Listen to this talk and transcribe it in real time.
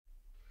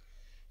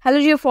Hello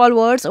dear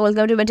followers,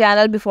 welcome to my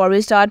channel. Before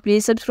we start,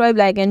 please subscribe,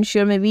 like and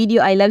share my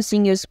video. I love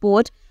seeing your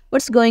support.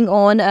 What's going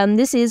on?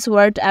 This is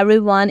what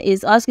everyone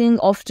is asking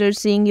after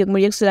seeing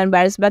Yağmur, Yüksel and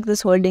Baris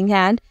Baktas holding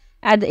hand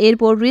at the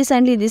airport.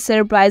 Recently, this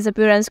surprise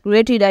appearance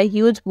created a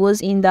huge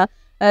buzz in the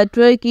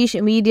Turkish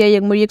media.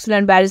 Yağmur, Yüksel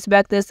and Baris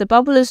Baktas, the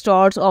popular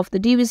stars of the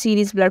TV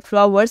series Blood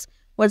Flowers,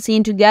 were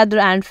seen together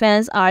and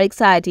fans are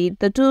excited.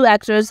 The two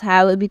actors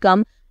have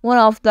become one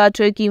of the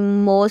Turkey's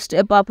most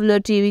popular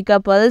TV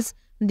couples.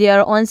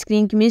 Their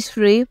on-screen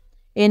chemistry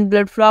in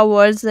Blood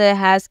Flowers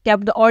has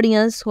kept the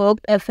audience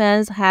hooked.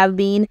 Fans have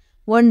been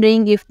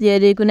wondering if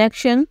their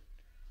connection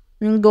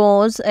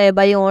goes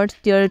beyond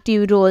their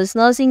TV roles.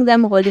 Now seeing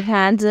them holding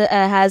hands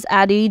has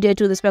added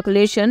to the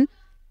speculation.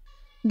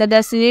 The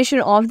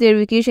destination of their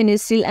vacation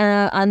is still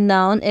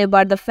unknown,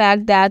 but the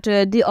fact that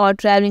they are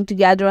traveling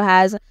together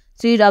has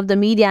stirred up the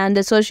media and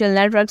the social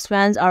networks.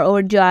 Fans are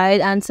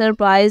overjoyed and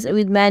surprised,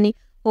 with many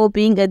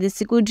hoping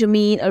this could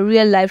mean a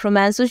real-life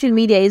romance. Social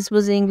media is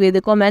buzzing with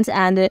the comments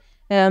and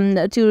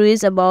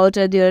theories about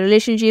their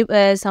relationship.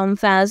 Some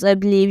fans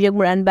believe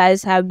Yağmur and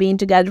Baris have been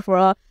together for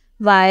a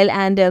while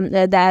and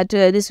that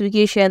this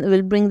vacation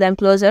will bring them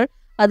closer.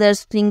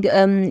 Others think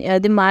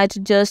they might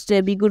just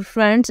be good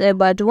friends,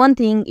 but one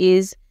thing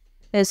is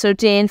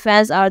certain: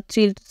 fans are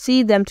thrilled to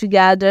see them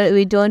together.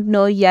 We don't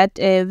know yet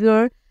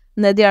where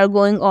they are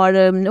going or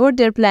what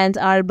their plans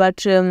are,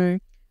 but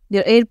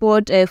their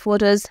airport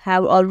photos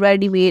have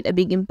already made a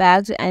big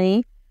impact.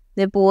 Any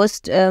they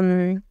post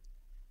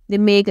they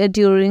make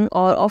during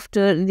or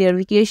after their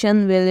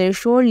vacation will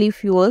surely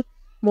fuel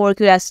more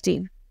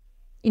curiosity.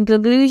 In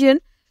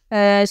conclusion,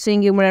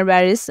 seeing Yağmur and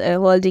Baris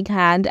holding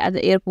hand at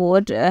the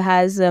airport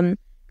has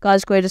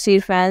caused quite a stir.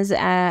 Fans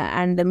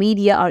and the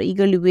media are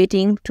eagerly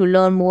waiting to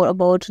learn more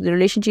about the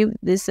relationship.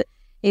 This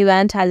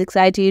event has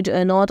excited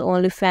not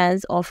only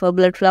fans of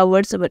Blood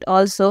Flowers but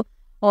also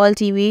all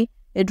TV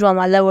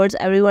drama lovers.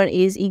 Everyone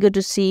is eager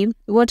to see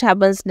what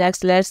happens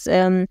next. Let's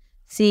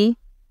see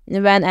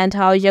when and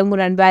how Yağmur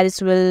and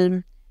Baris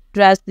will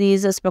address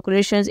these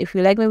speculations. If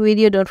you like my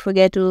video, don't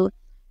forget to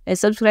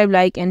subscribe,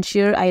 like and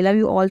share. I love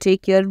you all.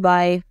 Take care.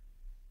 Bye.